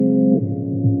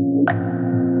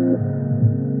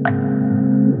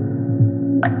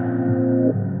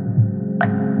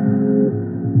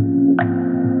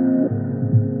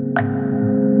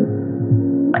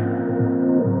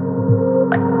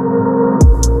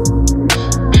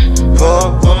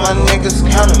niggas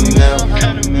count a mil.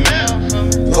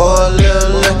 Pour a little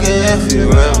liquor if you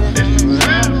real.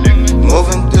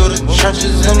 Moving through the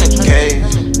trenches in the cave.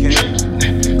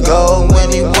 Go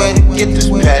anywhere to get this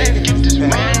pay.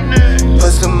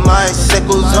 Put some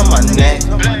icicles on my neck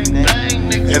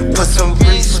and put some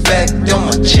respect on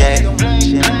my check.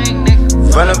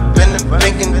 Run up in the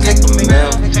bank and take a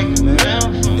meal.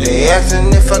 They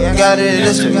asking if I got it,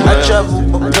 it's real. I travel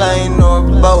by plane or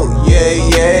a boat,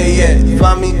 yeah.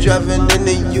 Find me driving in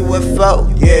the UFO,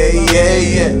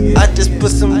 yeah. I just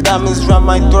put some diamonds round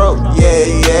my throat,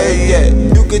 yeah.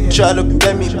 You could try to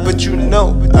blame me, but you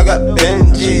know I got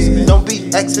Benjis. Don't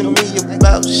be asking me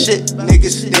about shit,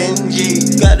 niggas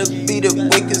stingy. Gotta be the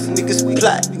way cause niggas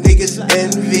plot, niggas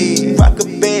envy. Rock a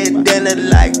bandana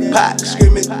like Pac,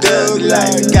 screaming thug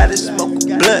life. Gotta smoke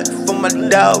a blunt for my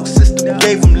dog, sister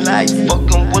gave him life.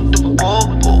 Fucking with the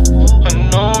bobo,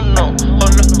 no.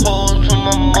 All the hoes on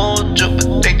my mojo,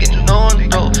 but they get on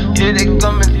though. Yeah, they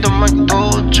coming through my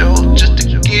dojo just to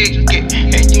get it.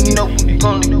 And you know we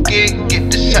gonna get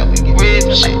this how we rip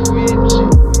shit.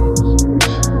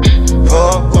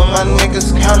 Pour for my niggas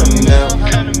count a mil.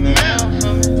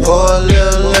 Pour a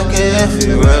little liquor if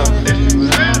you real.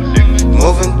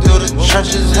 Moving through the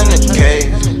trenches in the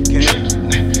cave.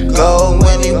 Go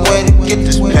anywhere to get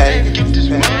this pay.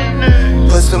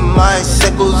 Put some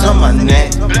icicles on my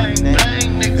neck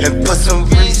and put some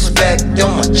respect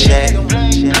on my check.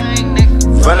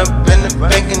 Run up in the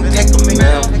bank and take a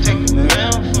meal.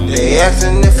 They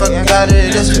asking if I got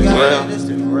it, it's real.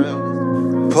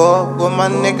 Pour with my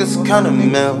niggas count a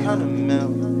mil.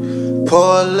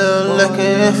 Pour a little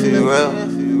liquor if you real.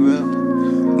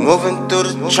 Moving through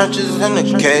the trenches in the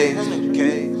cave.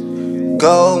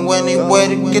 Go anywhere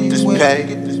to get this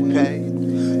pay.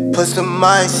 Put some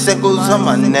icicles on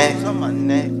my neck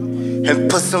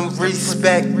and put some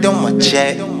respect on my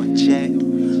check.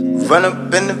 Run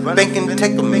up in the bank and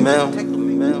take a meal.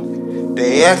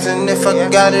 They asking if I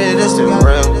got it, it's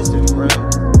real.